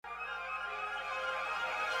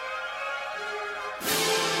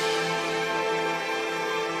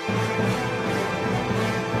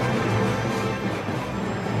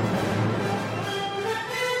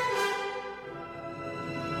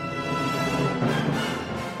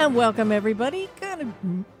And welcome, everybody.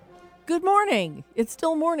 Good morning. It's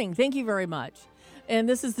still morning. Thank you very much. And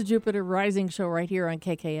this is the Jupiter Rising Show right here on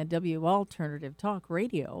KKNW Alternative Talk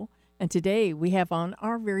Radio. And today we have on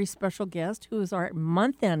our very special guest, who is our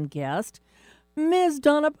month-end guest, Ms.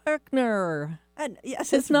 Donna Buckner. And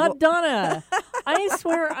yes, it's not Donna. I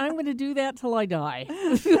swear I'm going to do that till I die.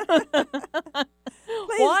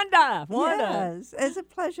 Wanda. Yes, it's a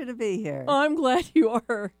pleasure to be here. I'm glad you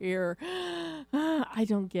are here. I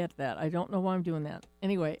don't get that. I don't know why I'm doing that.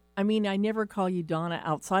 Anyway, I never call you Donna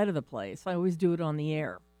outside of the place. I always do it on the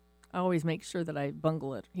air. I always make sure that I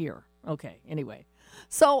bungle it here. Okay, anyway.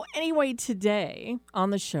 So today on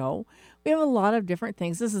the show, we have a lot of different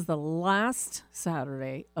things. This is the last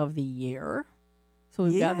Saturday of the year. So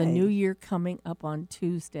we've got the new year coming up on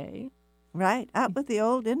Tuesday. Right. Out with the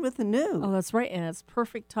old, in with the new. Oh, that's right. And it's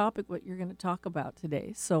perfect topic what you're going to talk about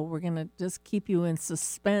today. So we're going to just keep you in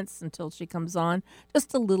suspense until she comes on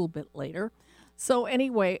just a little bit later. So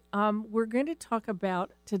anyway, we're going to talk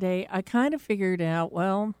about today. I kind of figured out,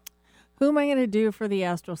 well, who am I going to do for the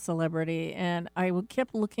Astro Celebrity? And I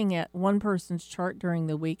kept looking at one person's chart during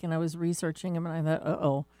the week, and I was researching him, and I thought,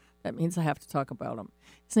 uh-oh, that means I have to talk about him.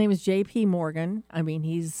 His name is J.P. Morgan.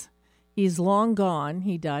 He's long gone.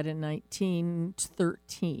 He died in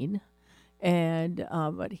 1913, and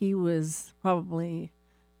but he was probably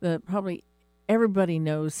everybody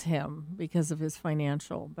knows him because of his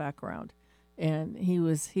financial background, and he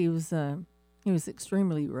was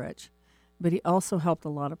extremely rich, but he also helped a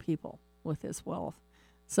lot of people with his wealth.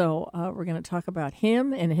 So we're going to talk about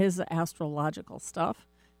him and his astrological stuff.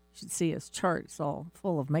 You should see his chart; it's all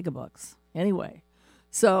full of megabucks. Anyway.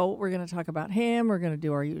 So we're going to talk about him. We're going to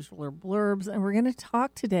do our usual blurbs, and we're going to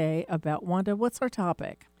talk today about, Wanda, what's our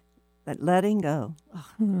topic? But letting go.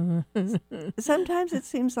 Sometimes it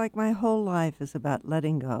seems like my whole life is about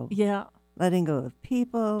letting go. Yeah. Letting go of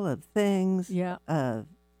people, of things, of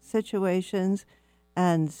situations.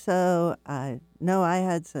 And so I know I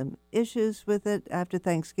had some issues with it after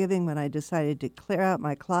Thanksgiving when I decided to clear out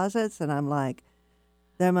my closets, and I'm like,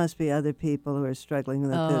 there must be other people who are struggling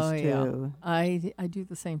with this too. I do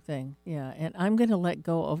the same thing. Yeah, and I'm going to let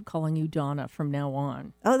go of calling you Donna from now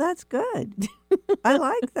on. Oh, that's good. I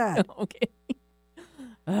like that. Okay.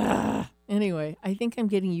 Anyway, I think I'm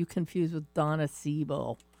getting you confused with Donna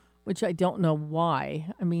Siebel, which I don't know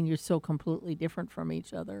why. You're so completely different from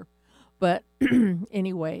each other. But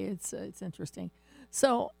anyway, it's interesting.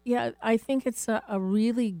 So, yeah, I think it's a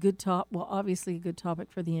really good obviously a good topic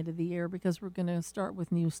for the end of the year because we're going to start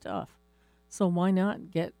with new stuff. So why not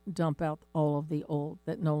dump out all of the old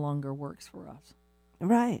that no longer works for us?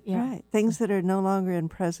 Right, right. Things that are no longer in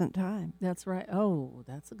present time. That's right. Oh,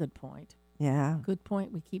 that's a good point. Yeah. Good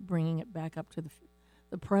point. We keep bringing it back up to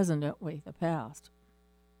the present, don't we? The past.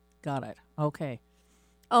 Got it. Okay.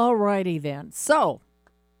 All righty then. So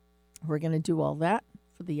we're going to do all that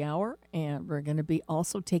for the hour, and we're going to be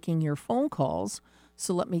also taking your phone calls.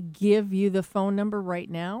 So let me give you the phone number right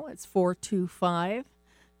now. It's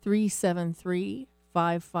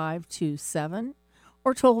 425-373-5527,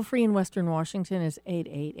 or toll free in Western Washington is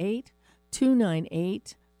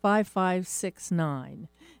 888-298-5569.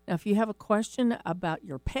 Now, if you have a question about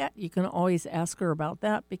your pet, you can always ask her about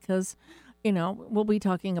that because, we'll be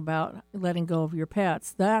talking about letting go of your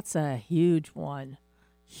pets. That's a huge one.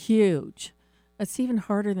 Huge. It's even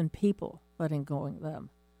harder than people letting go of them.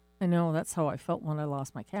 I know that's how I felt when I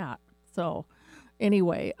lost my cat. So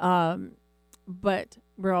anyway, but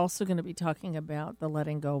we're also going to be talking about the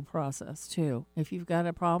letting go process too. If you've got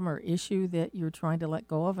a problem or issue that you're trying to let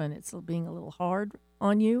go of and it's being a little hard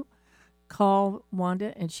on you, call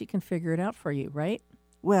Wanda and she can figure it out for you, right?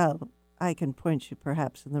 Well, I can point you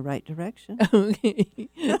perhaps in the right direction. Okay.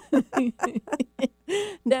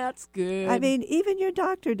 That's good. Even your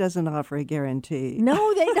doctor doesn't offer a guarantee.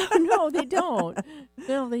 No, they don't. No, they don't.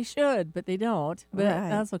 No, they should, but they don't. But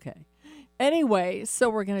that's okay. Anyway, so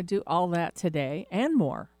we're going to do all that today and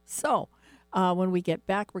more. So when we get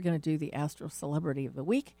back, we're going to do the Astro Celebrity of the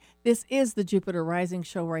Week. This is the Jupiter Rising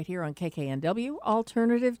Show right here on KKNW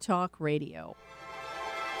Alternative Talk Radio.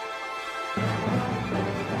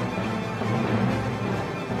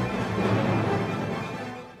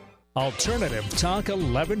 Alternative Talk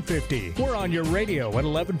 1150. We're on your radio at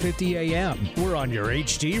 1150 a.m. We're on your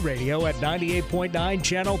HD radio at 98.9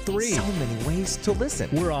 Channel 3. So many ways to listen.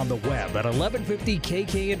 We're on the web at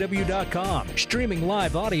 1150kknw.com. Streaming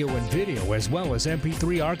live audio and video as well as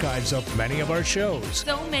MP3 archives of many of our shows.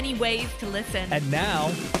 So many ways to listen. And now,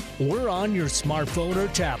 we're on your smartphone or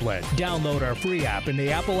tablet. Download our free app in the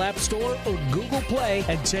Apple App Store or Google Play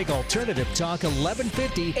and take Alternative Talk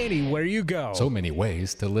 1150 anywhere you go. So many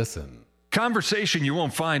ways to listen. Conversation you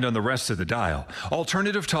won't find on the rest of the dial.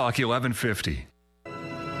 Alternative Talk 1150.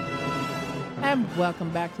 And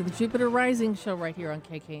welcome back to the Jupiter Rising Show right here on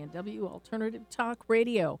KKNW Alternative Talk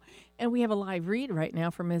Radio. And we have a live read right now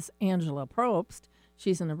from Miss Angela Probst.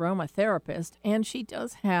 She's an aromatherapist, and she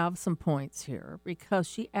does have some points here because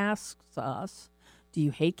she asks us, do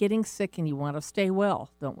you hate getting sick and you want to stay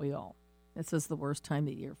well? Don't we all? This is the worst time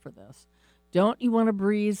of year for this. Don't you want to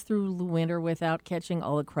breeze through the winter without catching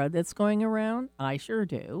all the crud that's going around? I sure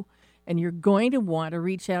do. And you're going to want to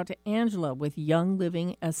reach out to Angela with Young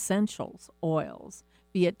Living Essentials oils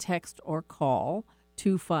via text or call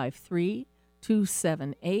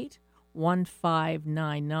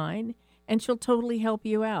 253-278-1599, and she'll totally help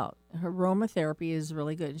you out. Her aromatherapy is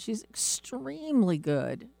really good. She's extremely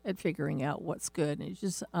good at figuring out what's good. And it's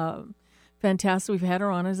just fantastic. We've had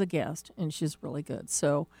her on as a guest, and she's really good.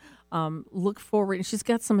 So look forward. And she's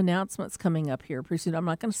got some announcements coming up here pretty soon. I'm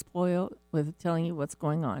not going to spoil with telling you what's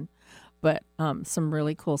going on, but some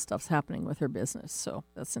really cool stuff's happening with her business. So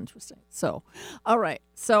that's interesting. So, all right.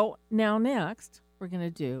 So now next, we're going to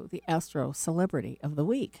do the Astro Celebrity of the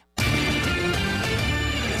Week.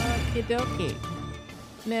 Okie dokie.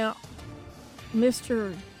 Now,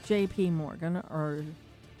 Mr. J.P. Morgan, or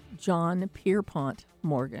John Pierpont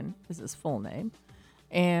Morgan is his full name,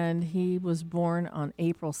 and he was born on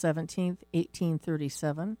April 17th,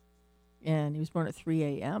 1837, and he was born at 3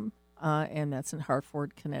 a.m., and that's in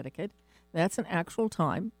Hartford, Connecticut. That's an actual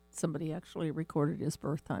time. Somebody actually recorded his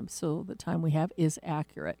birth time, so the time we have is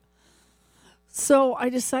accurate. So I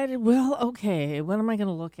decided, well, okay, what am I going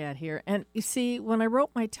to look at here? And you see, when I wrote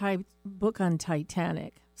my book on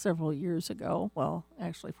Titanic several years ago, well,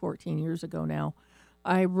 actually 14 years ago now,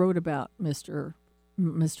 I wrote about Mr.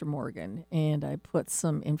 Morgan, and I put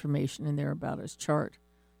some information in there about his chart,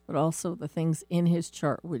 but also the things in his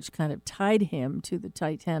chart which kind of tied him to the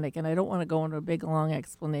Titanic. And I don't want to go into a big, long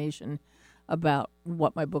explanation about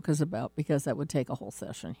what my book is about because that would take a whole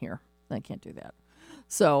session here. I can't do that.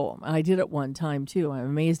 So I did it one time, too. I'm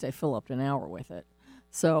amazed I filled up an hour with it.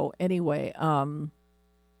 So anyway,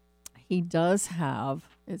 he does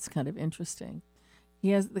have, it's kind of interesting. He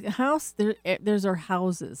has the house, there's our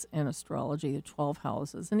houses in astrology, the 12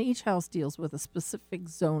 houses, and each house deals with a specific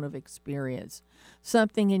zone of experience,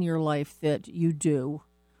 something in your life that you do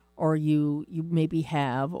or you maybe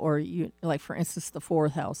have, or you, like for instance, the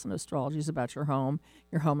 4th house in astrology is about your home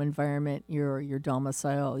environment, your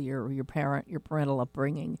domicile, your parental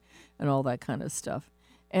upbringing, and all that kind of stuff.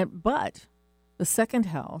 But the 2nd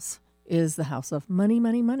house is the house of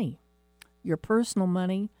money, your personal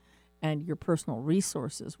money and your personal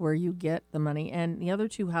resources, where you get the money. And the other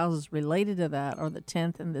 2 houses related to that are the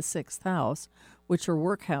 10th and the 6th house, which are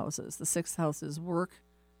work houses. The 6th house is work,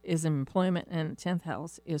 is employment, and the 10th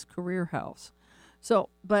house is career house. So,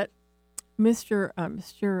 but Mr.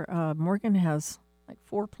 Morgan has like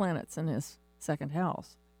 4 planets in his 2nd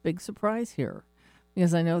house. Big surprise here,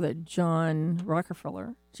 because I know that John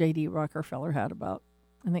Rockefeller, J.D. Rockefeller, had about,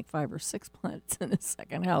 I think, 5 or 6 planets in his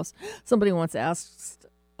 2nd house. Somebody once asked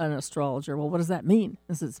an astrologer, well, what does that mean?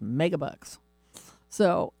 This is megabucks.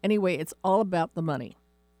 So anyway, it's all about the money.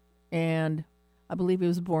 And I believe he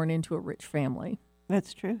was born into a rich family.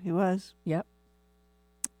 That's true. He was. Yep.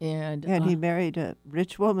 And he married a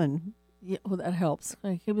rich woman. Yeah, well, that helps.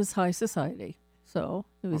 He was high society, so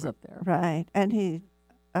he was up there. Right. And he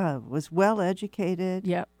was well educated.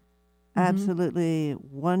 Yep. Absolutely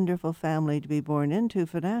wonderful family to be born into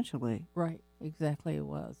financially. Right. Exactly, it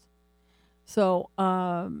was. So,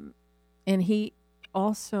 and he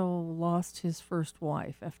also lost his first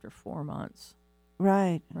wife after 4 months.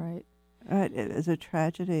 Right. Right. Right. It was a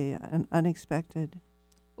tragedy, unexpected.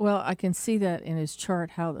 Well, I can see that in his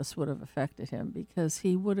chart how this would have affected him, because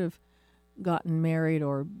he would have gotten married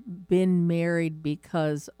or been married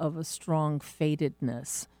because of a strong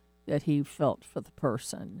fatedness that he felt for the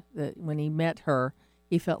person. That when he met her,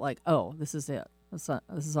 he felt like, oh, this is it. This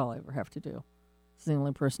is all I ever have to do. This is the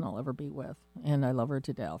only person I'll ever be with, and I love her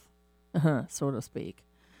to death, so to speak.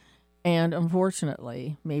 And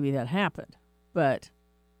unfortunately, maybe that happened, but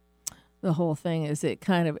the whole thing is it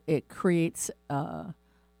creates a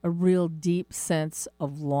real deep sense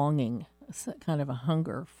of longing, kind of a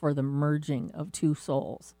hunger for the merging of 2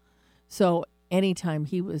 souls. So anytime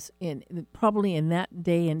he was probably in that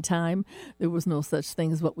day and time, there was no such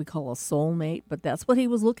thing as what we call a soulmate, but that's what he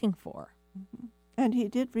was looking for. Mm-hmm. And he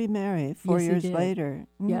did remarry 4 years later.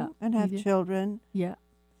 Mm-hmm. Yeah. And have children. Yeah.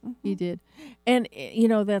 He did. And,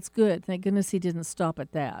 that's good. Thank goodness he didn't stop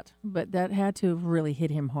at that. But that had to have really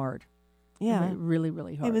hit him hard. Yeah. I mean, really,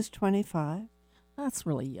 really hard. He was 25. That's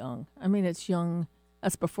really young. I mean, it's young.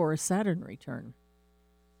 That's before his Saturn return.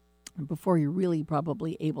 before you're really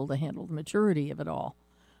probably able to handle the maturity of it all.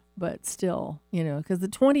 But still, because the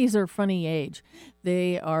 20s are a funny age.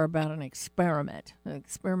 They are about an experiment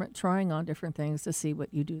trying on different things to see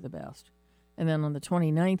what you do the best. And then on the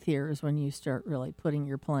 29th year is when you start really putting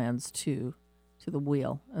your plans to the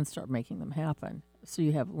wheel and start making them happen. So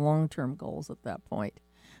you have long-term goals at that point.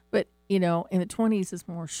 But, in the 20s is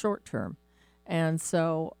more short-term. And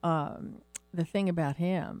so the thing about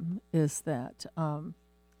him is that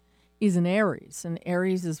he's an Aries, and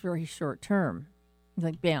Aries is very short-term. He's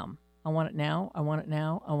like, bam, I want it now, I want it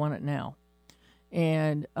now, I want it now.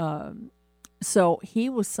 And so he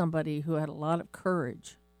was somebody who had a lot of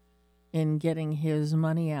courage in getting his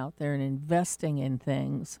money out there and investing in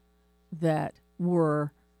things that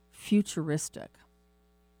were futuristic.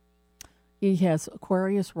 He has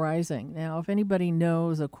Aquarius rising. Now, if anybody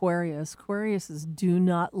knows Aquariuses do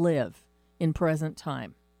not live in present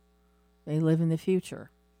time. They live in the future.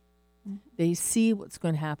 They see what's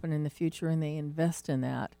going to happen in the future, and they invest in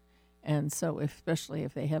that. And so, especially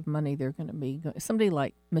if they have money, they're going to be somebody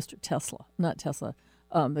like Mr. Tesla, not Tesla,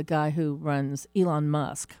 the guy who runs Elon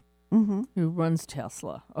Musk, who runs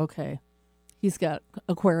Tesla. Okay, he's got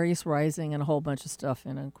Aquarius rising and a whole bunch of stuff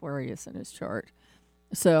in Aquarius in his chart.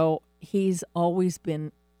 So he's always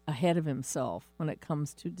been ahead of himself when it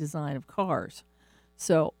comes to design of cars.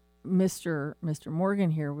 So Mr.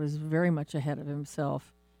 Morgan here was very much ahead of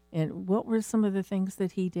himself. And what were some of the things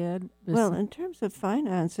that he did? Well, in terms of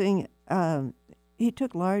financing, he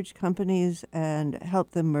took large companies and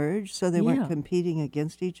helped them merge so they weren't competing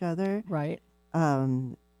against each other. Right.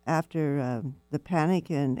 After the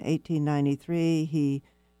panic in 1893, he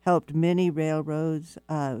helped many railroads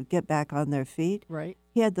get back on their feet. Right.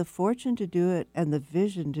 He had the fortune to do it and the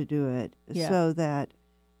vision to do it, so that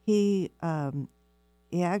he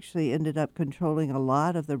actually ended up controlling a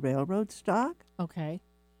lot of the railroad stock. Okay.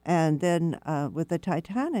 And then with the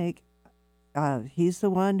Titanic, he's the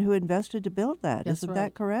one who invested to build that. That's Isn't right.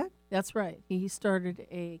 that correct? That's right. He started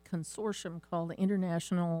a consortium called the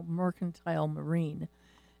International Mercantile Marine.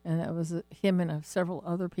 And that was him and several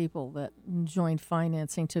other people that joined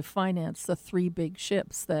financing to finance the three big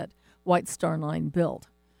ships that White Star Line built.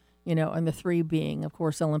 And the three being, of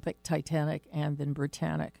course, Olympic, Titanic, and then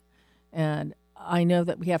Britannic. And I know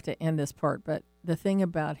that we have to end this part, but the thing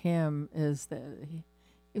about him is that he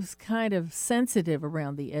was kind of sensitive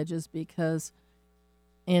around the edges because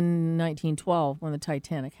in 1912, when the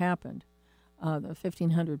Titanic happened, the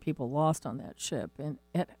 1,500 people lost on that ship, and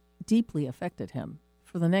it deeply affected him.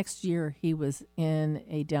 For the next year, he was in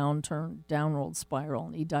a downward spiral,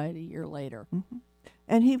 and he died a year later. Mm-hmm.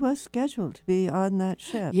 And he was scheduled to be on that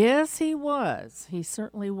ship. Yes, he was. He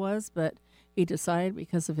certainly was, but he decided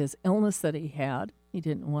because of his illness that he had, he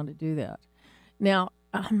didn't want to do that. Now,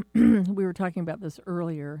 we were talking about this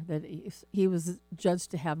earlier, that he was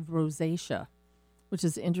judged to have rosacea, which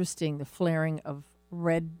is interesting, the flaring of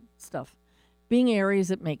red stuff. Being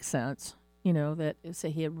Aries, it makes sense, that say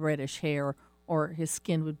he had reddish hair or his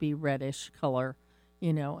skin would be reddish color,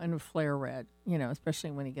 and would flare red,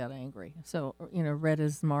 especially when he got angry. So, red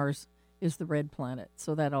is Mars is the red planet,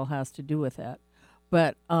 so that all has to do with that.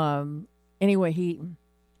 But anyway, he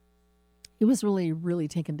was really, really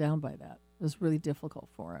taken down by that. It was really difficult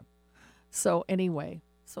for him. So anyway,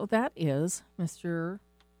 that is Mr.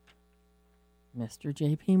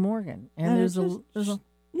 J.P. Morgan. And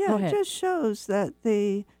it just shows that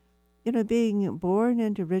being born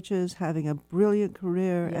into riches, having a brilliant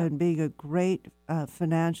career, and being a great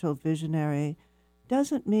financial visionary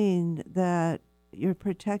doesn't mean that you're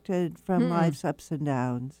protected from life's ups and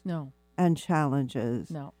downs. No. And challenges.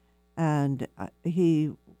 No. And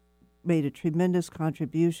he made a tremendous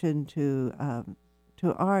contribution to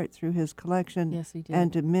art through his collection. Yes, he did.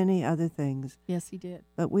 And to many other things. Yes, he did.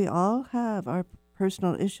 But we all have our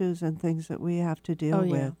personal issues and things that we have to deal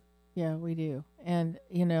with. Yeah, we do. And,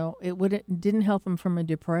 it didn't help him from a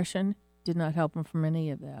depression, did not help him from any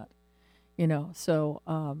of that. So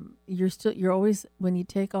you're always, when you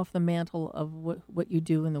take off the mantle of what you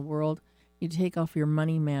do in the world, you take off your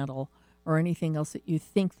money mantle or anything else that you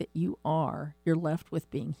think that you are, you're left with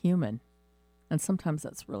being human. And sometimes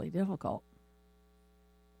that's really difficult.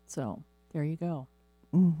 So there you go.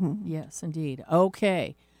 Mm-hmm. Yes, indeed.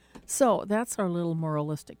 Okay. So that's our little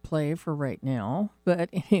moralistic play for right now. But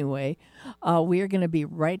anyway, we are going to be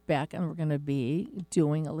right back, and we're going to be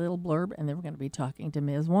doing a little blurb, and then we're going to be talking to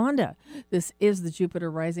Ms. Wanda. This is the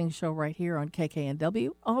Jupiter Rising Show right here on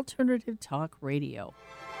KKNW Alternative Talk Radio.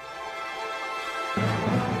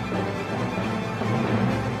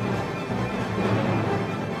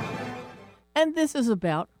 And this is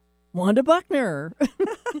about Wanda Buckner.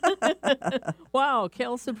 Wow,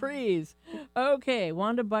 Kel Surprise. Okay,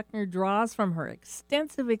 Wanda Buckner draws from her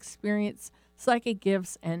extensive experience, psychic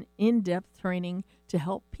gifts, and in-depth training to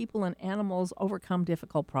help people and animals overcome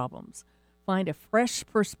difficult problems. Find a fresh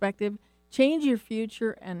perspective, change your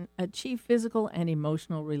future, and achieve physical and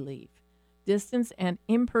emotional relief. Distance and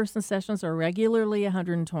in-person sessions are regularly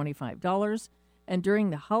 $125, and during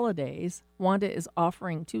the holidays, Wanda is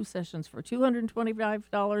offering 2 sessions for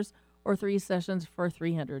 $225 or 3 sessions for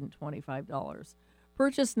 $325.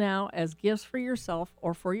 Purchase now as gifts for yourself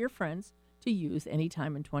or for your friends to use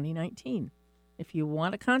anytime in 2019. If you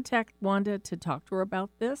want to contact Wanda to talk to her about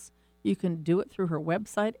this, you can do it through her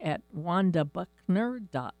website at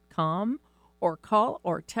wandabuckner.com or call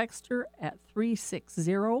or text her at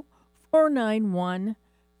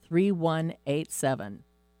 360-491-3187.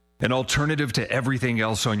 An alternative to everything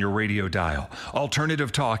else on your radio dial.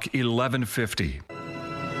 Alternative Talk 1150.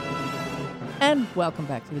 And welcome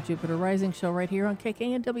back to the Jupiter Rising Show right here on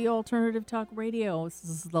KKNW Alternative Talk Radio. This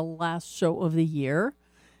is the last show of the year,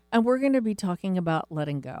 and we're going to be talking about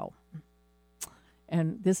letting go.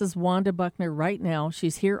 And this is Wanda Buckner right now.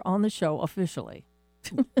 She's here on the show officially.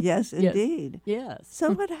 Yes, indeed. Yes.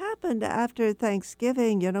 So what happened after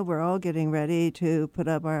Thanksgiving? We're all getting ready to put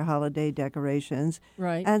up our holiday decorations.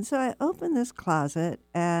 Right. And so I opened this closet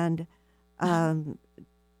and to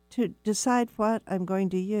decide what I'm going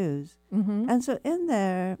to use. Mm-hmm. And so in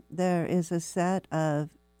there is a set of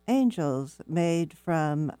angels made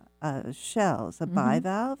from shells, a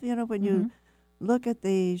bivalve. When you look at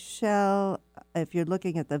the shell, if you're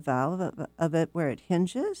looking at the valve of it where it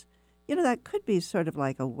hinges, that could be sort of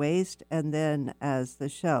like a waist, and then as the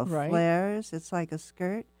shell flares, it's like a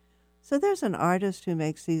skirt. So there's an artist who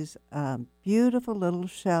makes these beautiful little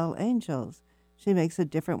shell angels. She makes a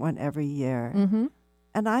different one every year. Mm-hmm.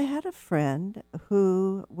 And I had a friend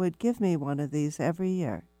who would give me one of these every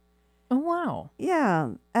year. Oh, wow.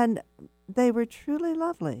 Yeah, and they were truly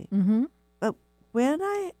lovely. Mm-hmm. But when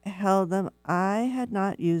I held them, I had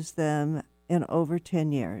not used them in over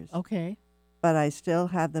 10 years. Okay. But I still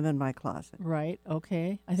have them in my closet. Right.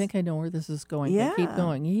 Okay. I think I know where this is going. Yeah. But keep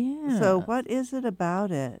going. Yeah. So what is it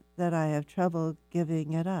about it that I have trouble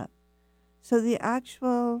giving it up? So the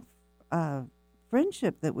actual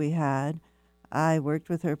friendship that we had, I worked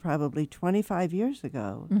with her probably 25 years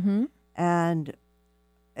ago. Mm-hmm. And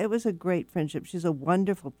it was a great friendship. She's a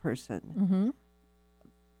wonderful person. Mm-hmm.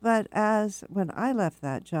 But when I left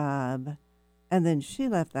that job and then she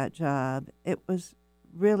left that job, it was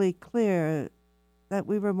really clear that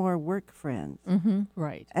we were more work friends. Mm-hmm.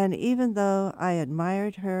 Right. And even though I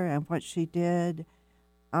admired her and what she did,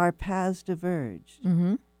 our paths diverged.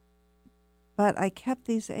 Mm-hmm. But I kept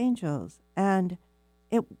these angels, and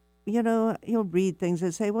you'll read things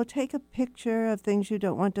that say, well, take a picture of things you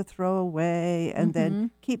don't want to throw away and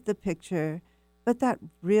then keep the picture. But that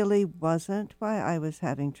really wasn't why I was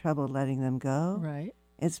having trouble letting them go. Right.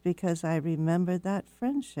 It's because I remembered that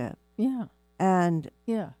friendship. Yeah. And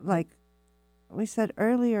yeah, like we said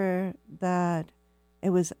earlier, that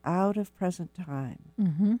it was out of present time.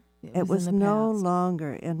 Mm-hmm. It was no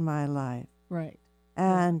longer in my life. Right.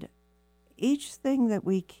 And each thing that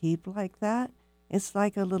we keep like that, it's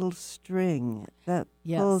like a little string that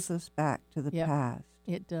pulls us back to the past.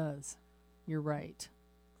 It does. You're right.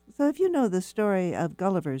 So if you know the story of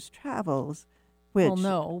Gulliver's Travels, which... Well,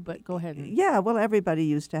 no, but go ahead. Yeah, well, everybody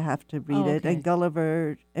used to have to read it. Okay. And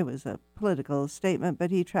Gulliver, it was a political statement,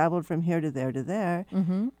 but he traveled from here to there to there.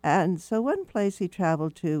 Mm-hmm. And so one place he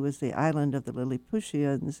traveled to was the island of the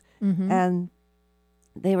Lilliputians. Mm-hmm. And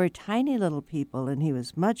they were tiny little people, and he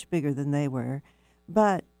was much bigger than they were.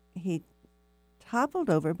 But he toppled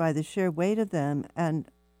over by the sheer weight of them,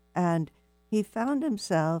 and he found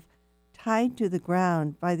himself tied to the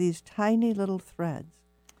ground by these tiny little threads.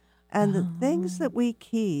 And the things that we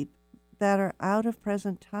keep that are out of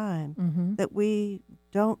present time, that we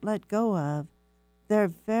don't let go of, they're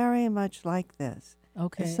very much like this.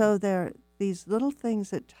 Okay. So they're these little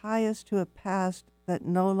things that tie us to a past that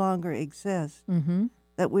no longer exists,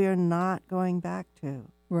 that we are not going back to.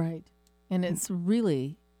 Right. And it's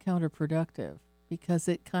really counterproductive because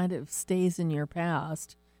it kind of stays in your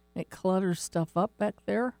past. It clutters stuff up back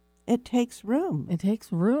there. It takes room. It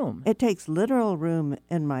takes room. It takes literal room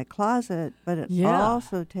in my closet, but it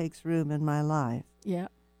also takes room in my life. Yeah,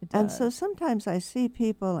 it does. And so sometimes I see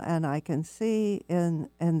people and I can see in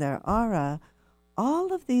their aura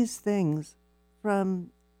all of these things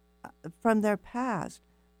from their past,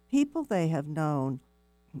 people they have known,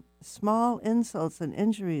 small insults and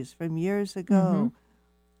injuries from years ago,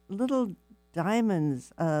 little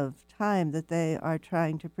diamonds of time that they are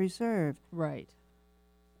trying to preserve. Right.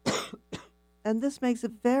 And this makes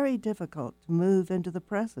it very difficult to move into the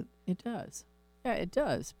present. It does. Yeah, it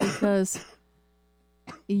does, because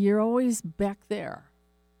you're always back there,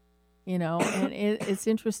 and it's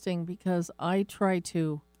interesting because I try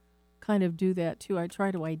to kind of do that too. I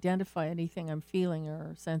try to identify anything I'm feeling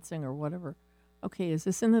or sensing or whatever. Okay, is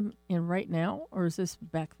this in right now, or is this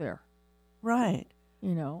back there? Right.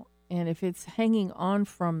 And if it's hanging on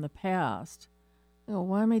from the past,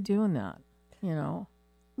 why am I doing that?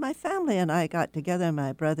 My family and I got together,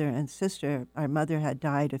 my brother and sister. Our mother had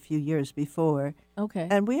died a few years before. Okay.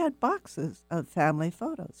 And we had boxes of family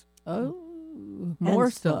photos. Oh, more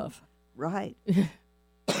stuff. Right.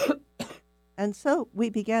 And so we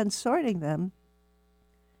began sorting them,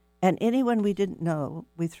 and anyone we didn't know,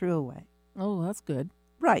 we threw away. Oh, that's good.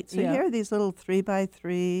 Right. So here are these little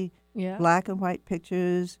 3x3 black and white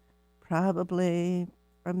pictures, probably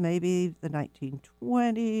from maybe the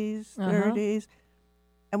 1920s, 30s.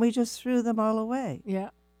 And we just threw them all away.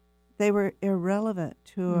 Yeah. They were irrelevant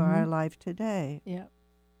to our life today. Yeah.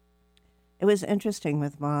 It was interesting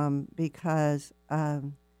with Mom because,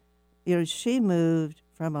 she moved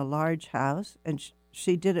from a large house, and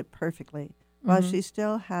she did it perfectly. While she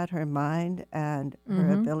still had her mind and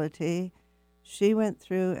her ability, she went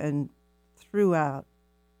through and threw out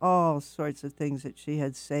all sorts of things that she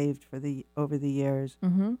had saved over the years.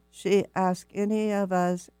 She asked any of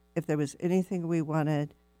us if there was anything we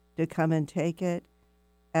wanted to come and take it,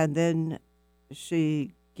 and then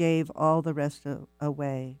she gave all the rest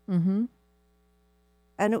away. And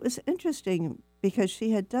it was interesting because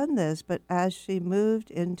she had done this, but as she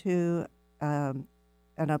moved into an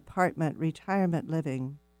apartment, retirement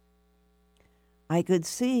living, I could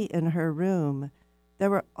see in her room there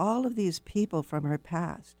were all of these people from her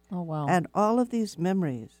past. Oh, wow. And all of these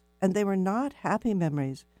memories. And they were not happy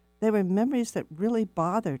memories. They were memories that really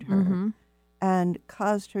bothered her and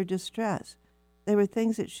caused her distress. They were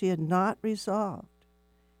things that she had not resolved.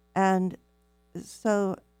 And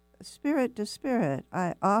so, spirit to spirit,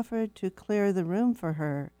 I offered to clear the room for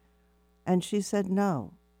her, and she said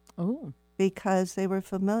no. Oh. Because they were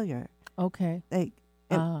familiar. Okay. It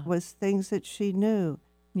was things that she knew.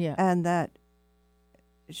 Yeah. And that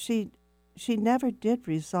she never did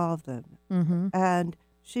resolve them. And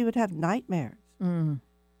she would have nightmares.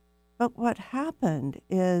 But what happened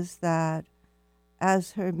is that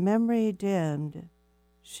as her memory dimmed,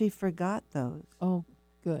 she forgot those. Oh,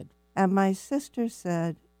 good. And my sister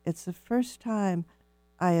said, it's the first time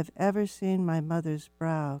I have ever seen my mother's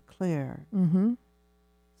brow clear.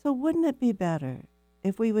 So wouldn't it be better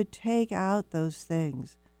if we would take out those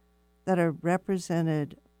things that are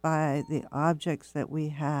represented by the objects that we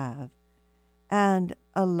have and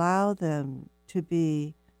allow them to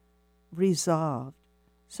be resolved?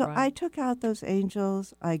 So I took out those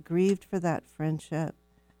angels, I grieved for that friendship,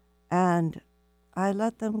 and I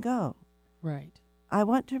let them go. Right. I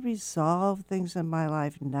want to resolve things in my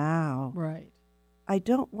life now. Right. I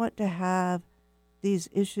don't want to have these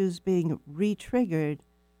issues being re-triggered.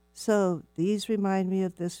 So these remind me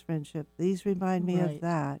of this friendship. These remind me of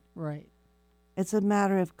that. Right. It's a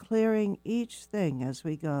matter of clearing each thing as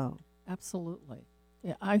we go. Absolutely.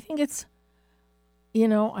 Yeah, I think it's,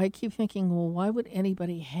 I keep thinking, well, why would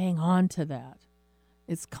anybody hang on to that?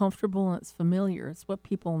 It's comfortable and it's familiar. It's what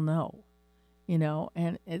people know,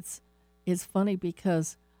 and it's funny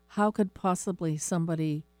because how could possibly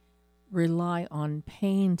somebody rely on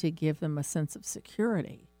pain to give them a sense of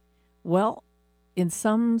security? Well, in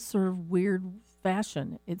some sort of weird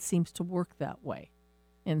fashion, it seems to work that way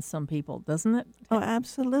in some people, doesn't it? Oh,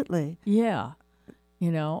 absolutely. Yeah.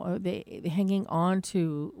 They hanging on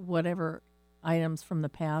to whatever items from the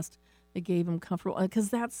past that gave them comfortable, because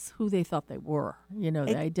that's who they thought they were.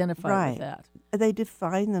 They identified with that. They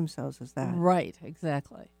define themselves as that. Right,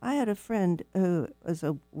 exactly. I had a friend who was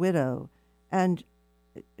a widow, and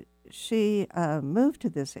she moved to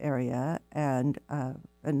this area, and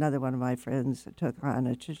another one of my friends took her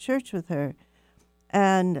on to church with her,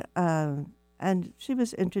 and she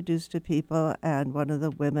was introduced to people, and one of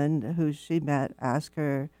the women who she met asked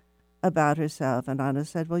her about herself, and Anna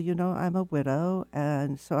said, well, I'm a widow,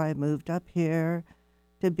 and so I moved up here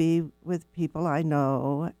to be with people I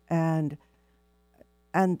know, and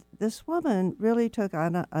this woman really took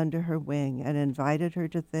Anna under her wing and invited her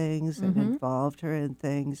to things and involved her in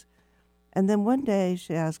things. And then one day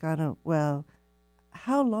she asked Anna, well,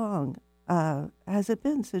 how long has it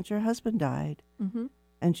been since your husband died?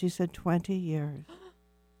 And she said, 20 years.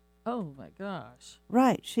 Oh, my gosh.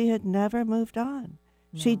 Right. She had never moved on.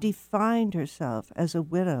 No. She defined herself as a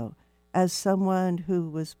widow, as someone who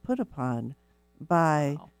was put upon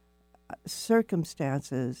by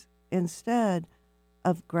circumstances instead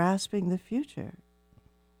of grasping the future.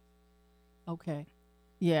 Okay.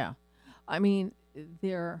 Yeah. I mean,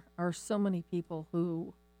 there are so many people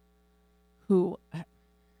who,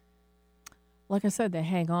 like I said, they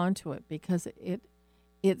hang on to it because it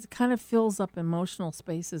kind of fills up emotional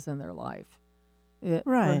spaces in their life.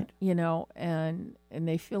 Right. And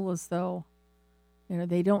they feel as though,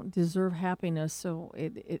 they don't deserve happiness. So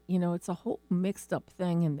it's a whole mixed up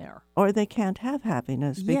thing in there. Or they can't have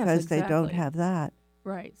happiness because they don't have that.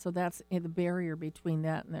 Right. So that's the barrier between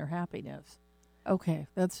that and their happiness. Okay.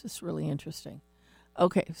 That's just really interesting.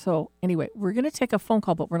 Okay. So anyway, we're going to take a phone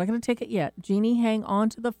call, but we're not going to take it yet. Jeannie, hang on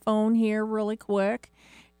to the phone here really quick.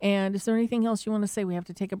 And is there anything else you want to say? We have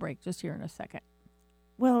to take a break just here in a second.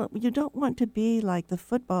 Well, you don't want to be like the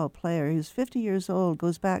football player who's 50 years old,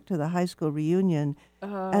 goes back to the high school reunion,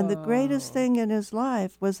 and the greatest thing in his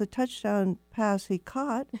life was the touchdown pass he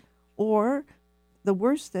caught, or the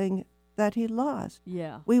worst thing that he lost.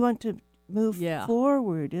 Yeah. We want to move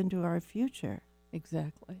forward into our future.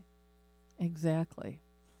 Exactly.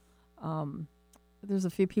 There's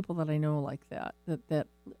a few people that I know like that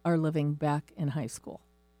are living back in high school,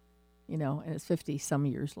 and it's 50 some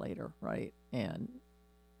years later, right? And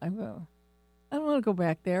I don't want to go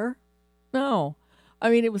back there. No. I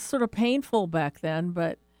mean, it was sort of painful back then,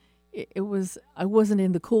 but I wasn't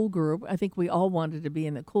in the cool group. I think we all wanted to be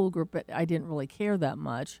in the cool group, but I didn't really care that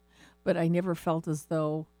much. But I never felt as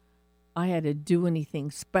though I had to do anything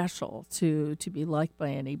special to be liked by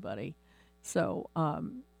anybody. So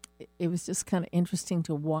it was just kind of interesting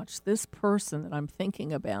to watch this person that I'm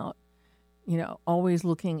thinking about, always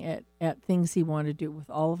looking at things he wanted to do with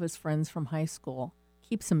all of his friends from high school.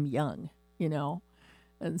 Keeps him young,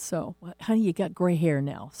 And so, honey, you got gray hair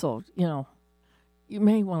now. So, you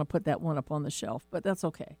may want to put that one up on the shelf, but that's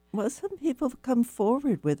okay. Well, some people come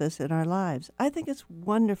forward with us in our lives. I think it's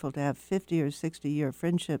wonderful to have 50 or 60-year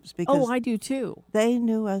friendships because I do too. They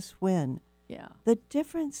knew us when. Yeah. The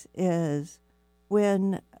difference is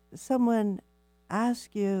when someone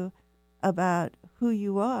asks you about who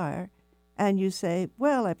you are, and you say,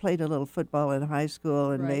 well, I played a little football in high school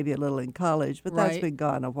and maybe a little in college, but that's been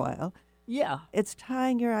gone a while. Yeah. It's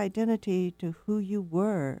tying your identity to who you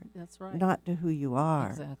were. That's right. Not to who you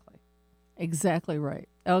are. Exactly right.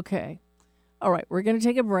 Okay. All right. We're going to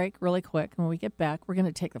take a break really quick. When we get back, we're going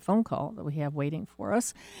to take the phone call that we have waiting for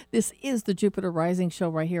us. This is the Jupiter Rising Show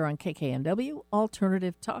right here on KKNW,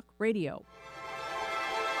 Alternative Talk Radio.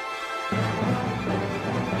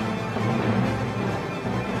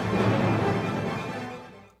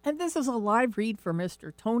 And this is a live read for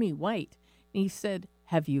Mr. Tony White. And he said,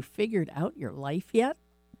 have you figured out your life yet?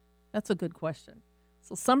 That's a good question.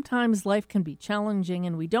 So sometimes life can be challenging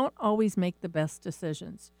and we don't always make the best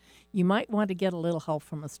decisions. You might want to get a little help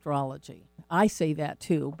from astrology. I say that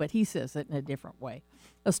too, but he says it in a different way.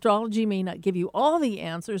 Astrology may not give you all the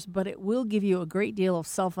answers, but it will give you a great deal of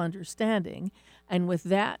self-understanding. And with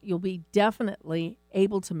that, you'll be definitely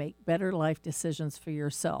able to make better life decisions for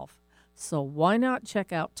yourself. So why not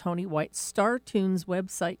check out Tony White's Star Tunes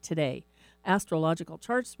website today? Astrological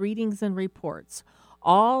charts, readings, and reports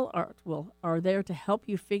all are there to help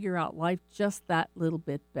you figure out life just that little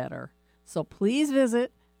bit better. So please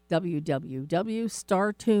visit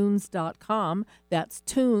www.startunes.com. That's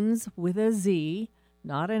tunes with a Z,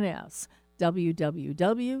 not an S.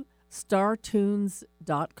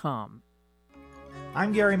 www.startunes.com.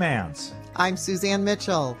 I'm Gary Mance. I'm Suzanne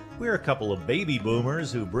Mitchell. We're a couple of baby boomers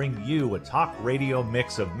who bring you a talk radio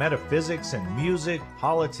mix of metaphysics and music,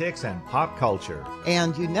 politics, and pop culture.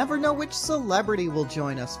 And you never know which celebrity will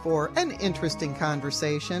join us for an interesting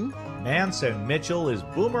conversation. Mance and Mitchell is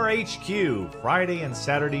Boomer HQ, Friday and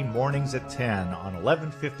Saturday mornings at 10 on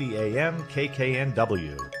 1150 AM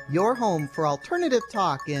KKNW. Your home for alternative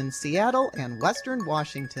talk in Seattle and Western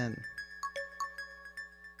Washington.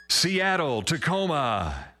 Seattle,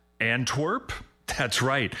 Tacoma, Antwerp. That's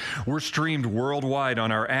right. We're streamed worldwide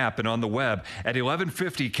on our app and on the web at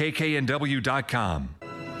 1150kknw.com.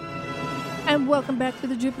 And welcome back to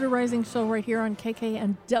the Jupiter Rising Show right here on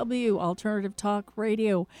KKNW Alternative Talk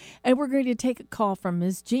Radio. And we're going to take a call from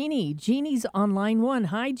Ms. Jeannie. Jeannie's on line 1.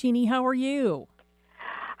 Hi, Jeannie. How are you?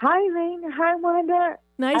 Hi, Elaine. Hi, Wanda.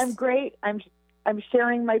 Nice. I'm great. I'm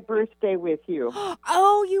sharing my birthday with you.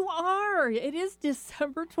 Oh, you are. It is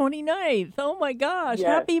December 29th. Oh, my gosh. Yes.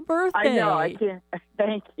 Happy birthday. I know. I can't.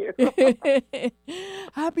 Thank you.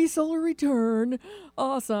 Happy solar return.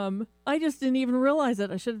 Awesome. I just didn't even realize it.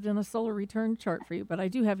 I should have done a solar return chart for you, but I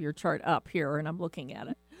do have your chart up here, and I'm looking at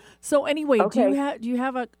it. So anyway, okay. Do you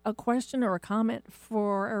have a question or a comment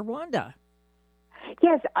for Wanda?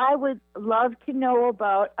 Yes, I would love to know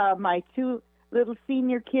about my two little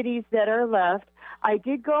senior kitties that are left. I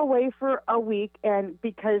did go away for a week, and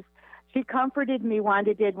because she comforted me,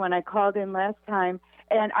 Wanda did, when I called in last time,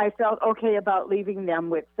 and I felt okay about leaving them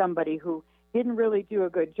with somebody who didn't really do a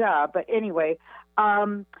good job. But anyway,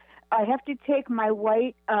 I have to take my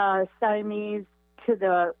white Siamese to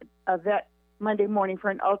the vet Monday morning for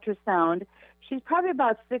an ultrasound. She's probably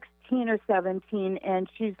about 16 or 17, and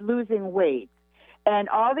she's losing weight. And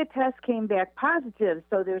all the tests came back positive,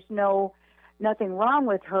 so there's nothing wrong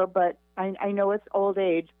with her, but I know it's old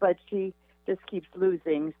age, but she just keeps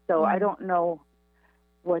losing, so I don't know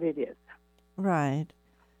what it is. Right.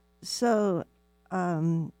 So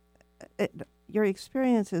your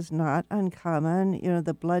experience is not uncommon. You know,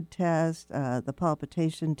 the blood test, the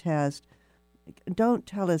palpitation test, don't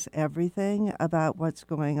tell us everything about what's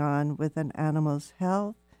going on with an animal's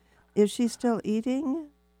health. Is she still eating?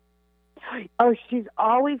 Oh, she's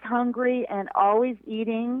always hungry and always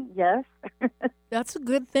eating, yes. That's a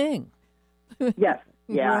good thing. Yes,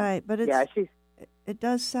 yeah. Right, but it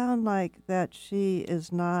does sound like that she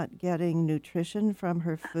is not getting nutrition from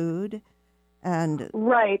her food. And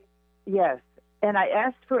right, yes. And I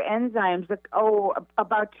asked for enzymes,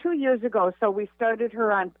 about 2 years ago, so we started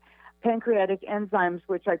her on pancreatic enzymes,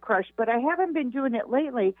 which I crushed, but I haven't been doing it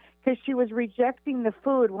lately because she was rejecting the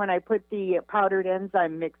food when I put the powdered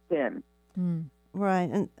enzyme mixed in. Right,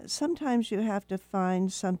 and sometimes you have to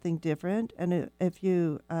find something different, and if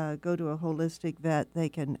you go to a holistic vet, they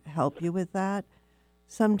can help you with that.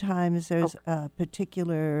 Sometimes there's a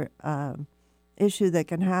particular issue that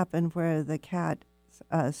can happen where the cat's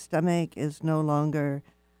stomach is no longer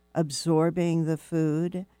absorbing the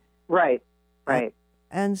food. Right, right.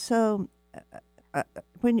 And so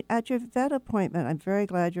when at your vet appointment, I'm very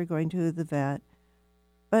glad you're going to the vet,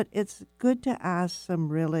 but it's good to ask some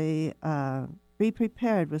really, be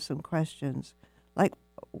prepared with some questions. Like,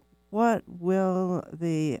 what will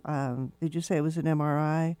did you say it was an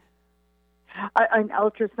MRI? An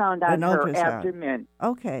ultrasound on her abdomen.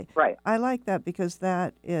 Okay. Right. I like that because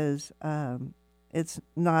that is, it's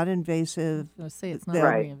not invasive. I was going to say it's not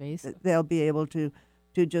very invasive. They'll be able to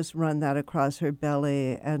just run that across her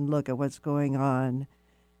belly and look at what's going on.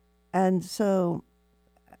 And so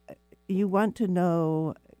you want to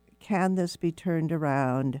know, can this be turned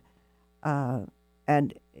around?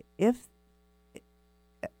 And if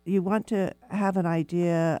you want to have an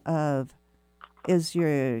idea of, is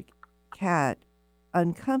your cat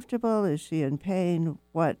uncomfortable? Is she in pain?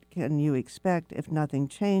 What can you expect if nothing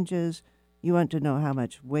changes? You want to know how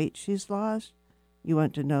much weight she's lost. You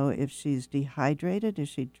want to know if she's dehydrated. Is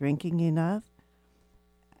she drinking enough?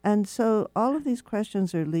 And so all of these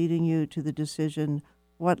questions are leading you to the decision,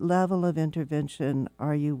 what level of intervention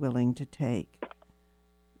are you willing to take?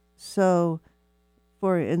 So,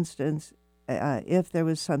 for instance, if there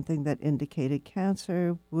was something that indicated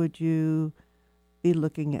cancer, would you be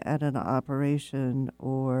looking at an operation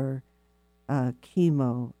or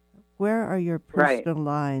chemo? Where are your personal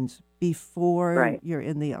lines before you're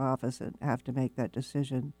in the office and have to make that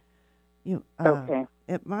decision? Okay.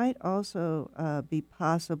 It might also be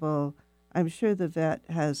possible, I'm sure the vet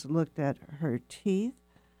has looked at her teeth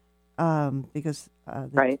because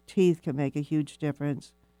the teeth can make a huge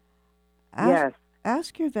difference.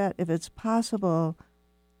 Ask your vet if it's possible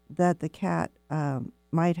that the cat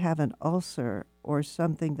might have an ulcer or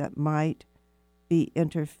something that might be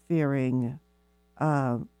interfering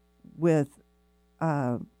with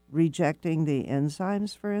rejecting the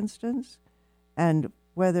enzymes, for instance, and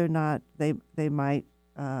whether or not they might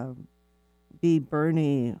be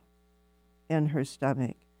burny in her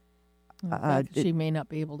stomach. She may not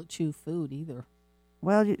be able to chew food either.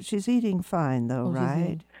 Well, she's eating fine, though,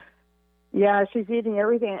 right? Yeah, she's eating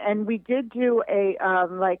everything. And we did do a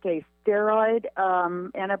steroid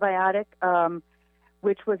antibiotic,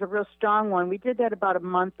 which was a real strong one. We did that about a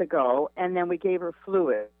month ago, and then we gave her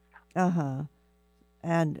fluid. Uh-huh.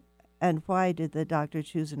 And why did the doctor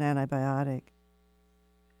choose an antibiotic?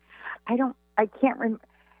 I can't remember.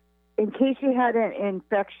 In case she had an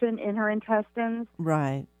infection in her intestines.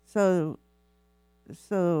 Right. So,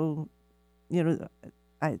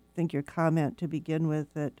 I think your comment to begin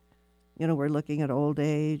with that, we're looking at old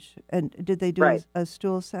age. And did they do a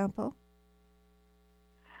stool sample?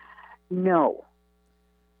 No.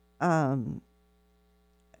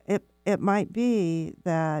 It might be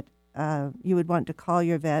that you would want to call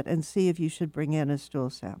your vet and see if you should bring in a stool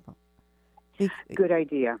sample. Good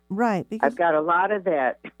idea. Right. Because I've got a lot of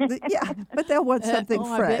that. Yeah, but they'll want something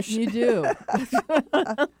fresh. I bet you do.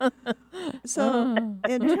 So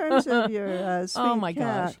in terms of your sweet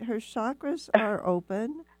cat, her chakras are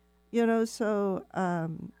open, so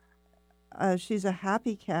she's a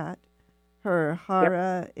happy cat. Her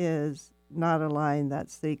hara is not aligned.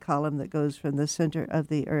 That's the column that goes from the center of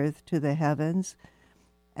the earth to the heavens.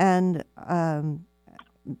 And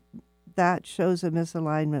that shows a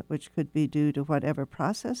misalignment, which could be due to whatever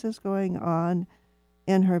process is going on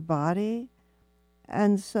in her body.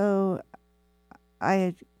 And so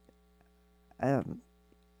a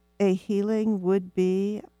healing would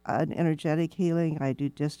be an energetic healing. I do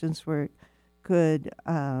distance work, could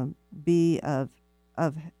be of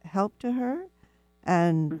help to her,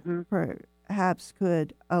 and perhaps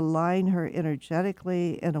could align her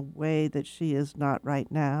energetically in a way that she is not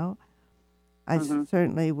right now. I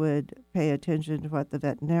certainly would pay attention to what the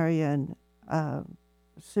veterinarian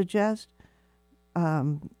suggests,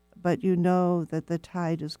 but you know that the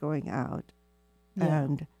tide is going out,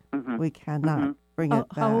 and we cannot bring it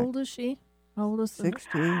back. How old is she? How old is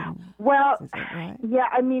 16. Well, Is that right? yeah,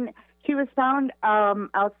 I mean, she was found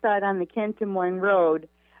outside on the Kenton One Road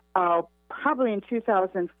probably in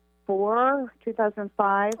 2004,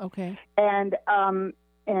 2005. Okay. And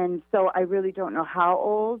so I really don't know how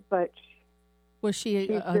old, but was she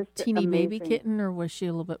a teeny baby kitten, or was she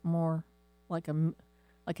a little bit more like a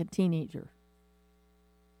teenager?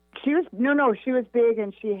 She was she was big,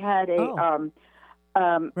 and she had a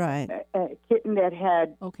kitten that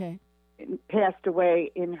had passed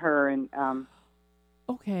away in her, and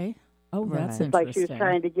okay. Oh, that's interesting. Like she was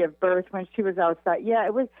trying to give birth when she was outside. Yeah,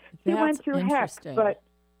 it was. She went through heck, but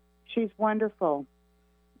she's wonderful.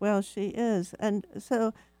 Well, she is, and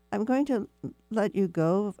so I'm going to let you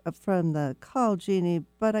go from the call, Jeannie,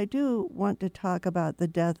 but I do want to talk about the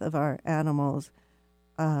death of our animals.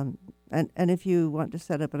 And if you want to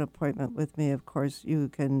set up an appointment with me, of course, you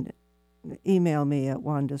can email me at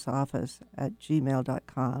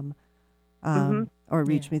wandasoffice@gmail.com or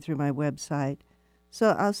reach me through my website.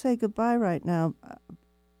 So I'll say goodbye right now,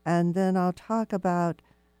 and then I'll talk about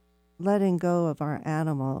letting go of our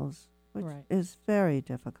animals, which is very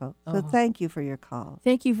difficult. So thank you for your call.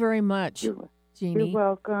 Thank you very much, Jeannie. You're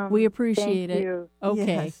welcome. We appreciate Thank it. you. Okay.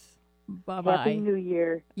 Yes. Bye-bye. Happy New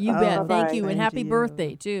Year. You bet. Bye-bye. Thank you, and happy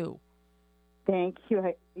birthday, too. Thank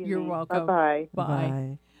you. You're welcome. Bye-bye.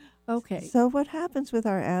 Bye. Okay. So what happens with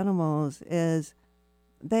our animals is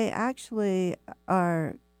they actually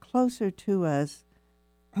are closer to us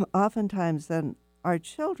oftentimes than our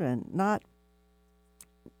children, not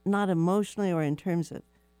emotionally or in terms of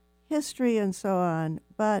history and so on,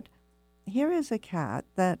 but here is a cat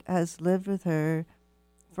that has lived with her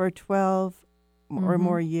for 12 or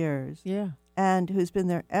more years. Yeah. And who's been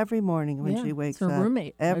there every morning when she wakes it's her up.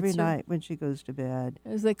 roommate. Every night when she goes to bed.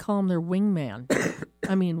 As they call them, their wingman.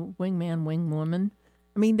 I mean, wingman, wingwoman.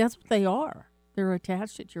 I mean, that's what they are. They're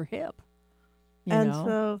attached at your hip. You know?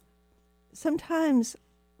 So sometimes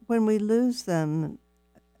when we lose them,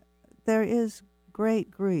 there is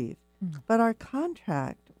great grief. But our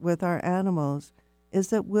contract with our animals is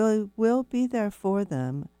that we'll be there for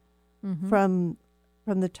them from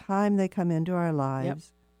the time they come into our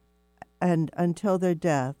lives and until their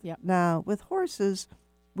death. Now, with horses,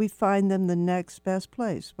 we find them the next best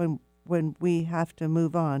place when we have to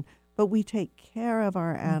move on. But we take care of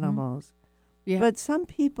our animals. But some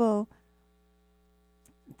people,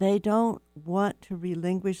 they don't want to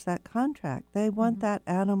relinquish that contract. They want that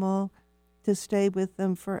animal to stay with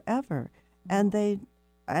them forever. And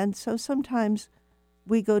so sometimes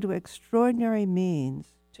we go to extraordinary means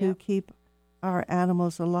to keep our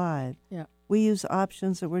animals alive. We use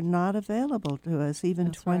options that were not available to us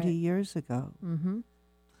even 20 years ago.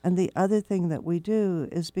 And the other thing that we do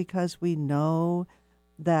is because we know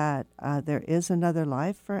that there is another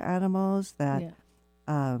life for animals, that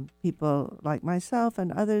people like myself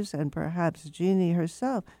and others, and perhaps Jeannie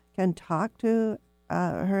herself, can talk to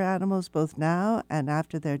her animals both now and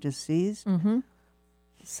after they're deceased.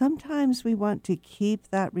 Sometimes we want to keep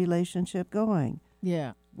that relationship going.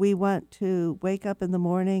 We want to wake up in the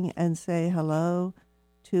morning and say hello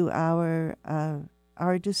to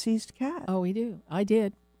our deceased cat. Oh, we do. I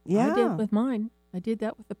did. Yeah. I did with mine. I did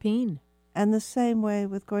that with the peen. And the same way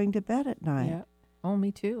with going to bed at night. Yeah. Oh,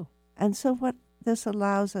 me too. And so what this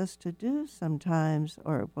allows us to do sometimes,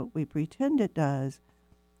 or what we pretend it does,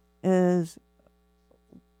 is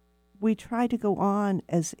we try to go on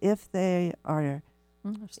as if they are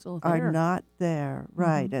still there. Are not there,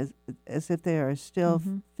 right, as if they are still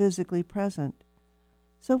physically present.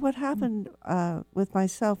 So what happened with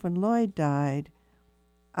myself when Lloyd died,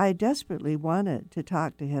 I desperately wanted to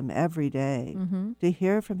talk to him every day, to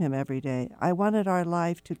hear from him every day. I wanted our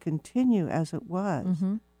life to continue as it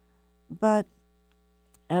was. But,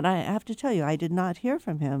 and I have to tell you, I did not hear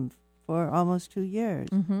from him for almost 2 years.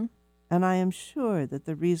 And I am sure that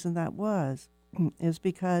the reason that was is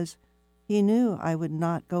because he knew I would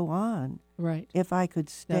not go on Right. if I could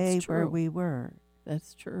stay That's where true. we were.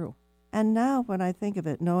 That's true. And now when I think of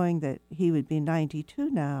it, knowing that he would be 92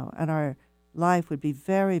 now and our life would be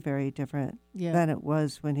very, very different Yeah. than it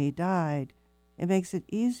was when he died, it makes it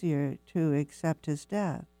easier to accept his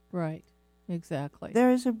death. Right. Exactly.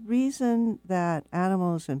 There is a reason that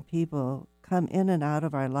animals and people come in and out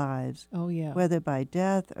of our lives, Oh, yeah. whether by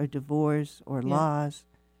death or divorce or Yeah. loss.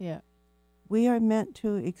 Yeah. We are meant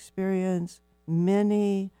to experience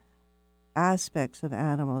many aspects of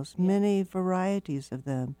animals, Yeah. many varieties of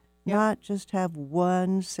them, Yeah. not just have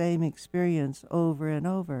one same experience over and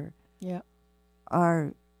over. Yeah.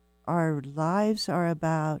 Our lives are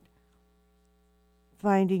about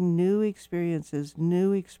finding new experiences,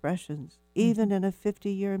 new expressions. Even in a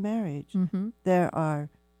 50-year marriage, Mm-hmm. there are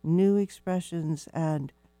new expressions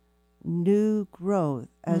and new growth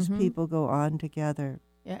as Mhm. people go on together.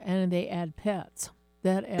 Yeah, and they add pets.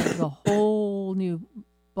 That adds a whole new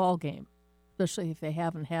ball game, especially if they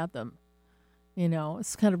haven't had them. You know,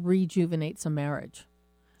 it's kind of rejuvenates a marriage.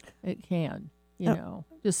 It can, you Oh. know,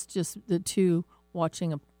 just the two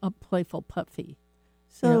watching a playful puppy.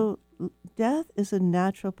 So death is a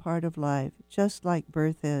natural part of life, just like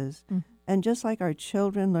birth is. Mhm. And just like our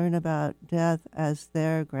children learn about death as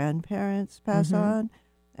their grandparents pass Mhm. on,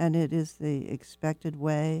 and it is the expected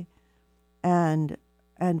way, and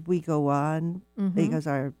we go on Mhm. because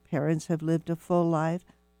our parents have lived a full life.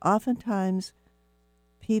 Oftentimes,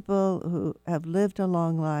 people who have lived a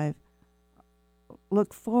long life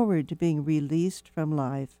look forward to being released from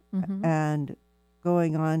life Mhm. and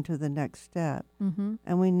going on to the next step. Mm-hmm.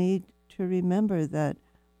 And we need to remember that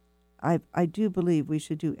I do believe we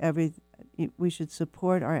should do we should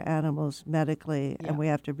support our animals medically, Yeah. and we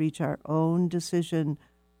have to reach our own decision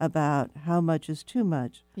about how much is too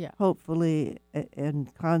much, Yeah. hopefully in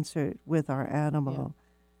concert with our animal.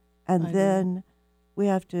 I And agree. then we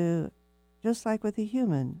have to, just like with a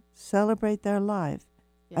human, celebrate their life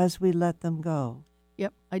Yeah. as we let them go.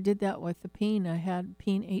 Yep, I did that with the Peen. I had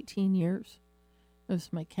Peen 18 years. It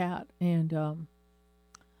was my cat, and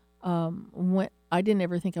when I didn't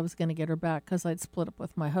ever think I was going to get her back because I'd split up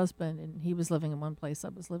with my husband, and he was living in one place, I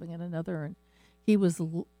was living in another, and he was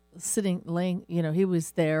laying, you know, he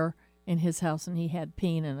was there in his house, and he had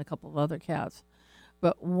Peen and a couple of other cats.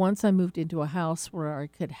 But once I moved into a house where I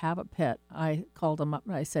could have a pet, I called him up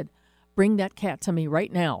and I said, "Bring that cat to me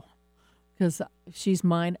right now, because she's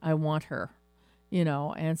mine. I want her." You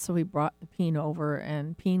know, and so he brought the Peen over,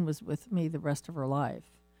 and Peen was with me the rest of her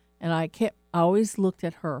life. And I always looked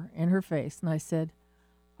at her in her face, and I said,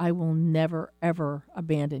 "I will never, ever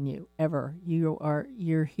abandon you, ever.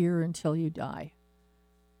 You're here until you die."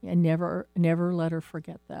 And never let her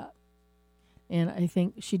forget that. And I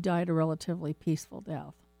think she died a relatively peaceful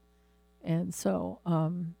death. And so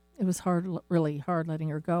it was really hard letting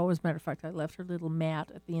her go. As a matter of fact, I left her little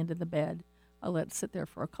mat at the end of the bed. I let it sit there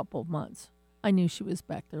for a couple of months. I knew she was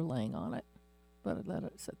back there laying on it, but I let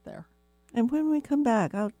it sit there. And when we come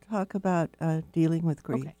back, I'll talk about dealing with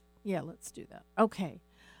grief. Okay. Yeah, let's do that. Okay.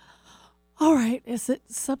 All right. As the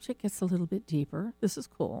subject gets a little bit deeper, this is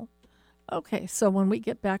cool. Okay, so when we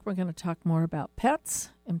get back, we're going to talk more about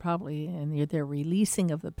pets and probably their releasing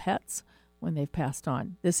of the pets when they've passed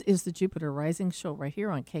on. This is the Jupiter Rising Show right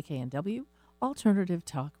here on KKNW, Alternative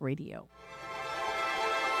Talk Radio.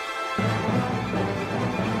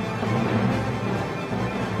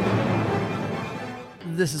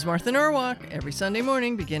 This is Martha Norwalk, every Sunday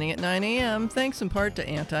morning beginning at 9 a.m. Thanks in part to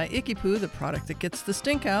Anti-Icky Poo, the product that gets the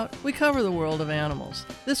stink out. We cover the world of animals.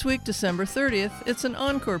 This week, December 30th, it's an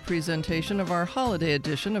encore presentation of our holiday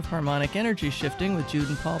edition of Harmonic Energy Shifting with Jude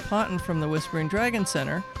and Paul Ponton from the Whispering Dragon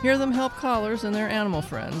Center. Hear them help callers and their animal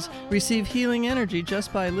friends receive healing energy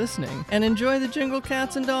just by listening, and enjoy the Jingle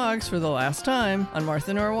Cats and Dogs for the last time on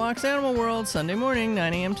Martha Norwalk's Animal World, Sunday morning,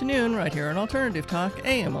 9 a.m. to noon, right here on Alternative Talk,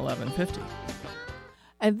 AM 1150.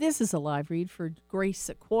 And this is a live read for Grace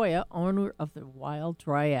Sequoia, owner of the Wild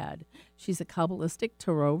Dryad. She's a Kabbalistic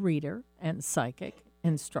tarot reader and psychic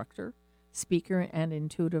instructor, speaker, and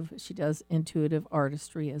intuitive. She does intuitive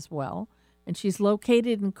artistry as well. And she's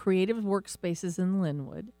located in Creative Workspaces in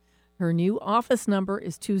Linwood. Her new office number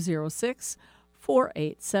is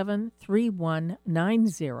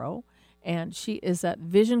 206-487-3190. And she is at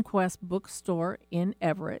Vision Quest Bookstore in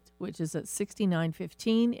Everett, which is at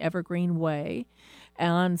 6915 Evergreen Way,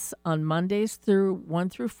 and on Mondays through 1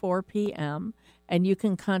 through 4 p.m. And you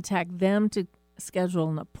can contact them to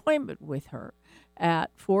schedule an appointment with her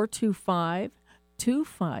at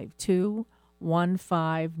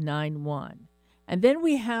 425-252-1591. And then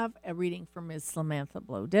we have a reading from Ms. Samantha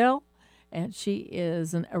Blodell, And she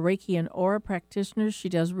is a Reiki and Aura practitioner. She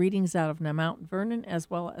does readings out of Mount Vernon as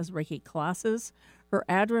well as Reiki classes. Her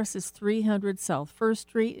address is 300 South 1st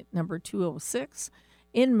Street, number 206,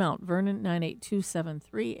 in Mount Vernon,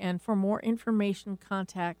 98273. And for more information,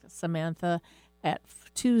 contact Samantha at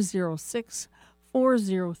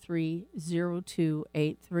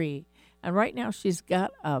 206-403-0283. And right now she's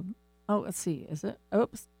got let's see, is it?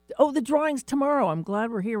 Oops. Oh, the drawing's tomorrow. I'm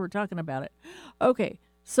glad we're here. We're talking about it. Okay.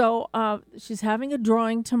 So she's having a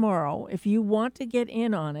drawing tomorrow. If you want to get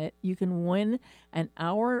in on it, you can win an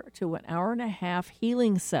hour to an hour and a half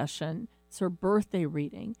healing session. It's her birthday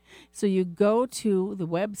reading. So you go to the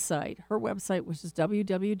website, her website, which is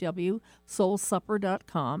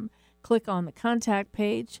www.soulsupper.com. Click on the contact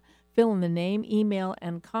page, fill in the name, email,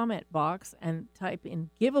 and comment box, and type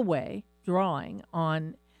in giveaway drawing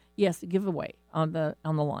on, yes, giveaway on the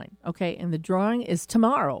line. Okay, and the drawing is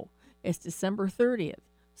tomorrow. It's December 30th.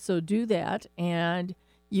 So do that, and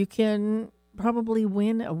you can probably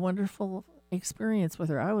win a wonderful experience with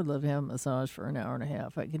her. I would love to have a massage for an hour and a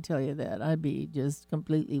half. I can tell you that. I'd be just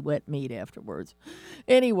completely wet meat afterwards.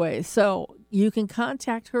 Anyway, so you can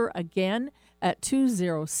contact her again at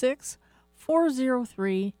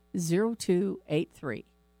 206-403-0283.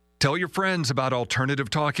 Tell your friends about Alternative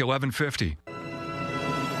Talk 1150.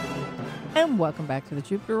 And welcome back to the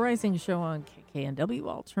Jupiter Rising Show on KKNW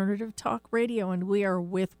Alternative Talk Radio. And we are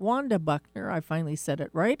with Wanda Buckner. I finally said it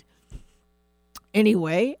right.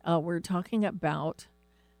 Anyway, we're talking about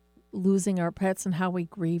losing our pets and how we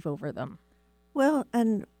grieve over them. Well,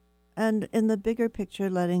 and in the bigger picture,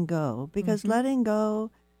 letting go. Because letting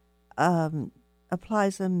go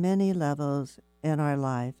applies on many levels in our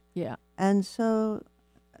life. Yeah. And so,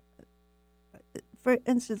 for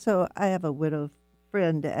instance, I have a widow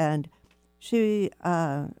friend, and she,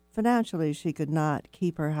 financially, she could not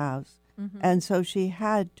keep her house. And so she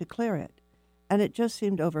had to clear it. And it just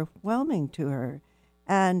seemed overwhelming to her.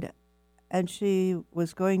 And she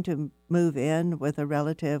was going to move in with a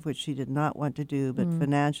relative, which she did not want to do, but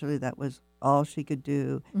financially that was all she could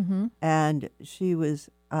do. And she was,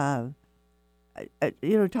 talk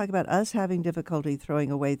about us having difficulty throwing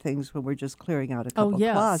away things when we're just clearing out a couple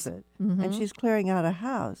closet. And she's clearing out a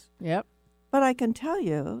house. Yep. But I can tell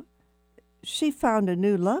you, she found a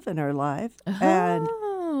new love in her life, and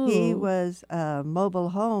he was a mobile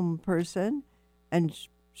home person, and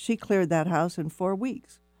she cleared that house in 4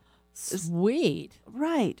 weeks. Sweet.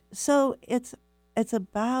 Right. So it's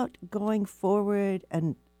about going forward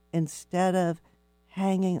and instead of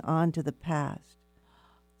hanging on to the past.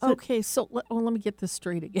 Okay, so let me get this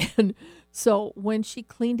straight again. So when she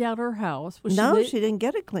cleaned out her house, she didn't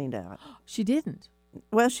get it cleaned out. She didn't.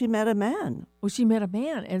 Well, she met a man. Well, she met a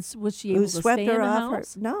man, and was she able to stay in the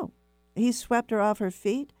house? No, he swept her off her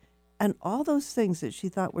feet, and all those things that she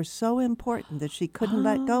thought were so important that she couldn't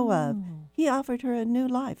let go of. He offered her a new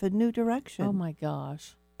life, a new direction. Oh my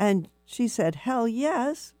gosh! And she said, "Hell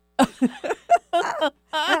yes," and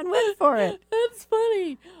went for it. That's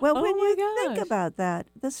funny. Well, when you think about that,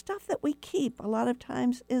 the stuff that we keep a lot of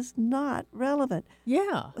times is not relevant.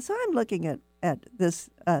 Yeah. So I'm looking at this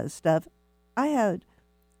stuff. I had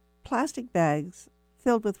plastic bags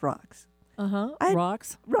filled with rocks.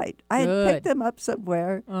 Rocks? Right. I had picked them up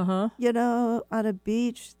somewhere, on a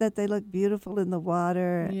beach that they look beautiful in the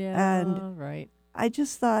water. Yeah, and right. I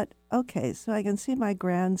just thought, okay, so I can see my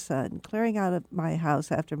grandson clearing out of my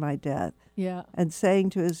house after my death. Yeah. And saying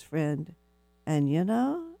to his friend, and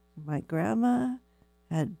my grandma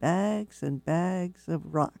had bags and bags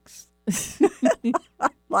of rocks.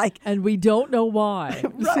 And we don't know why.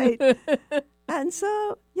 Right. And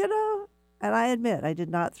so, and I admit, I did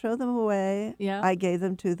not throw them away. Yeah. I gave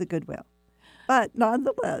them to the Goodwill. But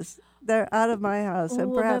nonetheless, they're out of my house.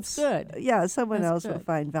 And perhaps, that's good. Yeah, someone else good. will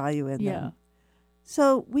find value in Yeah. them.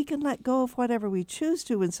 So we can let go of whatever we choose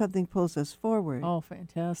to when something pulls us forward. Oh,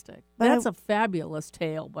 fantastic. But That's a fabulous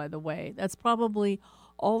tale, by the way. That's probably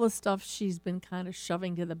all the stuff she's been kind of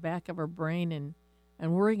shoving to the back of her brain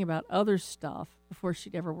and worrying about other stuff before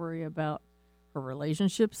she'd ever worry about her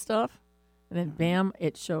relationship stuff. And then, bam,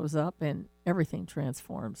 it shows up and everything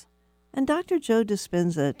transforms. And Dr. Joe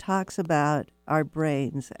Dispenza talks about our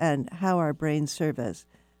brains and how our brains serve us.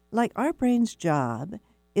 Like, our brain's job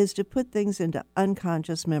is to put things into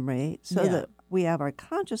unconscious memory so that we have our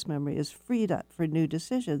conscious memory is freed up for new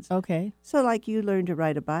decisions. Okay. So like you learn to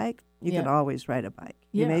ride a bike, you can always ride a bike.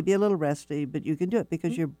 You may be a little rusty, but you can do it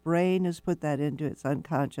because your brain has put that into its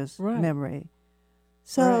unconscious memory.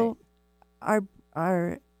 So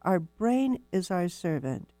our brain is our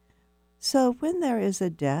servant. So when there is a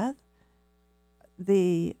death,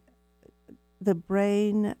 the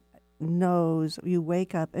brain knows you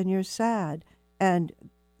wake up and you're sad, and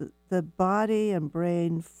the body and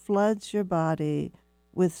brain floods your body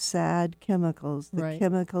with sad chemicals, the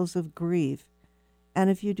chemicals of grief. And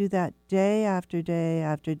if you do that day after day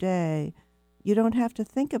after day, you don't have to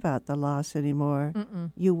think about the loss anymore.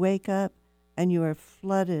 You wake up and you are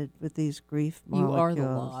flooded with these grief molecules. You are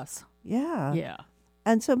the loss. Yeah. Yeah.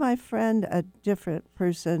 And so my friend, a different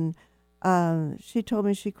person, she told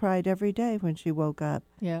me she cried every day when she woke up.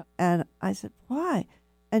 Yeah. And I said, why?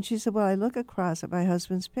 And she said, well, I look across at my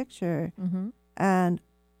husband's picture and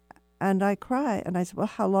I cry. And I said, well,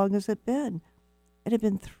 how long has it been? It had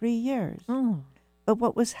been 3 years. But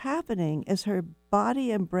what was happening is her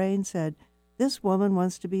body and brain said, this woman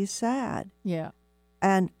wants to be sad. Yeah.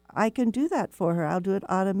 And I can do that for her. I'll do it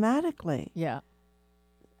automatically. Yeah.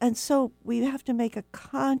 And so we have to make a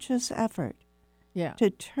conscious effort Yeah.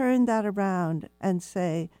 to turn that around and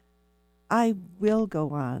say, I will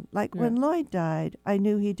go on. Like when Lloyd died, I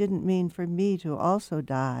knew he didn't mean for me to also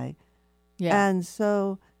die. Yeah. And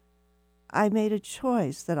so I made a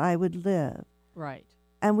choice that I would live. Right.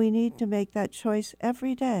 And we need to make that choice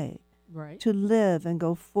every day Right. to live and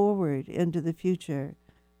go forward into the future.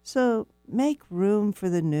 So make room for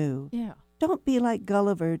the new. Yeah. Don't be like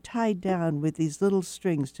Gulliver, tied down with these little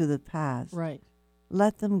strings to the past. Right.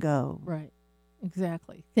 Let them go. Right.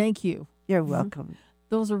 Exactly. Thank you. You're welcome.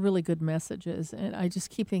 Those are really good messages. And I just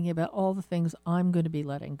keep thinking about all the things I'm going to be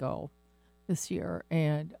letting go this year.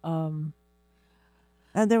 And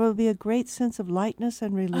there will be a great sense of lightness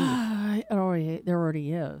and relief. there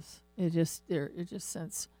already is. It's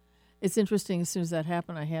interesting. As soon as that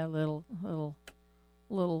happened, I had a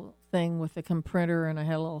little thing with the printer, and I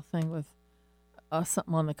had a little thing with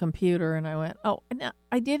something on the computer, and I went, oh, now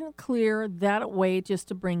I didn't clear that away just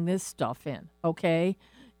to bring this stuff in, okay?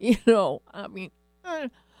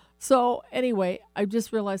 So anyway, I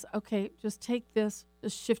just realized, okay, just take this,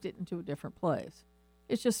 just shift it into a different place.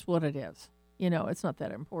 It's just what it is. It's not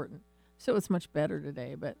that important. So it's much better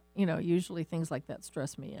today, but, usually things like that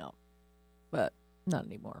stress me out. But not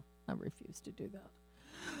anymore. I refuse to do that.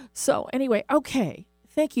 So anyway, okay.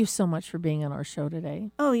 Thank you so much for being on our show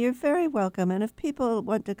today. Oh, you're very welcome. And if people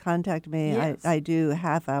want to contact me, Yes. I do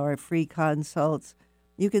half-hour free consults.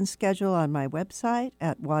 You can schedule on my website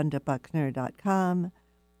at wandabuckner.com.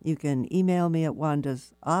 You can email me at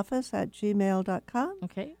wandasoffice@gmail.com.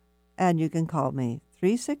 Okay. And you can call me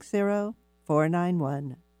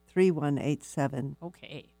 360-491-3187.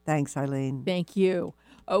 Okay. Thanks, Arlene. Thank you.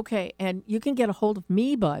 Okay, and you can get a hold of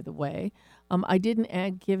me, by the way. I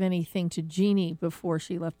didn't give anything to Jeannie before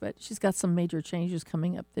she left, but she's got some major changes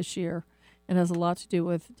coming up this year, and has a lot to do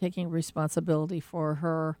with taking responsibility for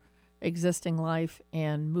her existing life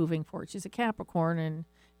and moving forward. She's a Capricorn,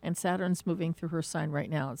 and Saturn's moving through her sign right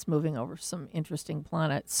now. It's moving over some interesting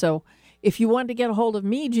planets. So if you want to get a hold of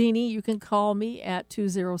me, Jeannie, you can call me at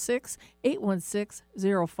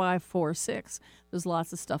 206-816-0546. There's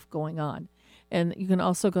lots of stuff going on. And you can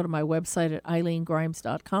also go to my website at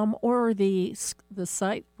EileenGrimes.com, or the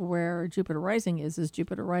site where Jupiter Rising is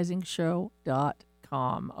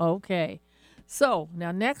JupiterRisingShow.com. Okay. So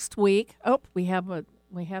now next week, we have the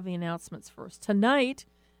announcements first. Tonight,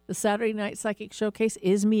 the Saturday Night Psychic Showcase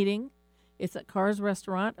is meeting. It's at Carr's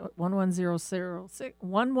Restaurant at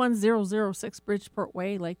 11006 Bridgeport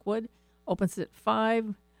Way, Lakewood. Opens at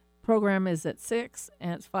 5. Program is at 6,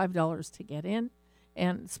 and it's $5 to get in.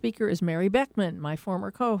 And speaker is Mary Beckman, my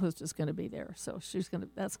former co-host, is going to be there. So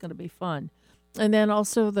that's going to be fun. And then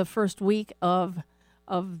also the first week of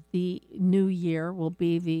the new year will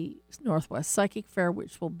be the Northwest Psychic Fair,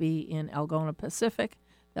 which will be in Algona Pacific.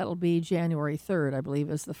 That'll be January 3rd, I believe,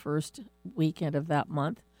 is the first weekend of that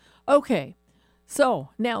month. Okay, so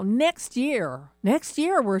now next year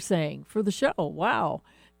we're saying for the show, wow.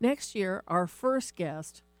 Next year, our first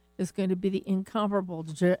guest is going to be the incomparable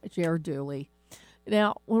Jared Dooley.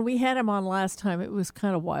 Now, when we had him on last time, it was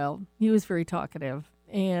kind of wild. He was very talkative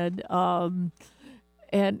and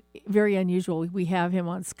very unusual. We have him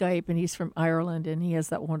on Skype, and he's from Ireland, and he has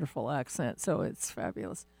that wonderful accent, so it's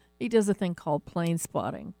fabulous. He does a thing called plane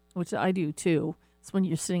spotting, which I do too. It's when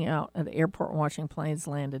you're sitting out at the airport watching planes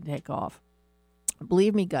land and take off.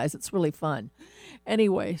 Believe me, guys, it's really fun.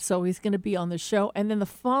 Anyway, so he's going to be on the show, and then the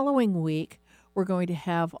following week, we're going to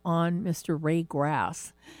have on Mr. Ray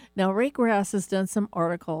Grass. Now, Ray Grass has done some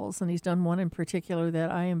articles, and he's done one in particular that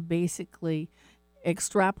I am basically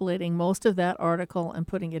extrapolating most of that article and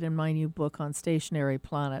putting it in my new book on stationary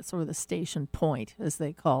planets, or the station point, as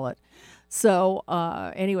they call it. So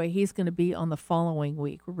anyway, he's going to be on the following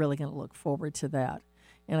week. We're really going to look forward to that.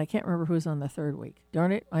 And I can't remember who's on the third week.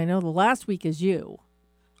 Darn it, I know the last week is you.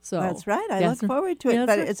 So that's right. I look forward to it. Yeah,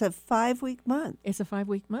 but it's a 5-week month. It's a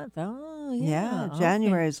 5-week month. Oh, yeah. Yeah,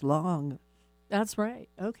 January is long. That's right.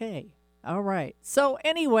 Okay. All right. So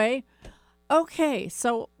anyway, okay.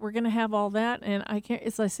 So we're gonna have all that, and I can't.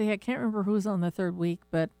 As I say, I can't remember who's on the third week,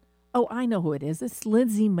 but I know who it is. It's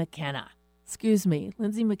Lindsay McKenna. Excuse me,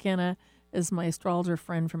 Lindsay McKenna is my astrologer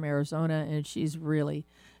friend from Arizona, and she is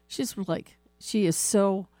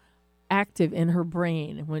so active in her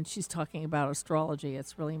brain when she's talking about astrology.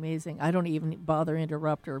 It's really amazing. I don't even bother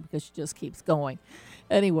interrupt her because she just keeps going.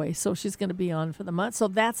 Anyway, so she's going to be on for the month. So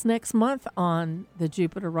that's next month on the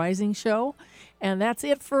Jupiter Rising Show. And that's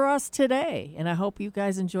it for us today. And I hope you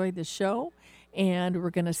guys enjoyed the show. And we're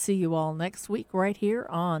going to see you all next week right here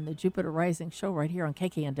on the Jupiter Rising Show right here on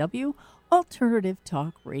KKNW Alternative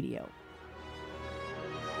Talk Radio.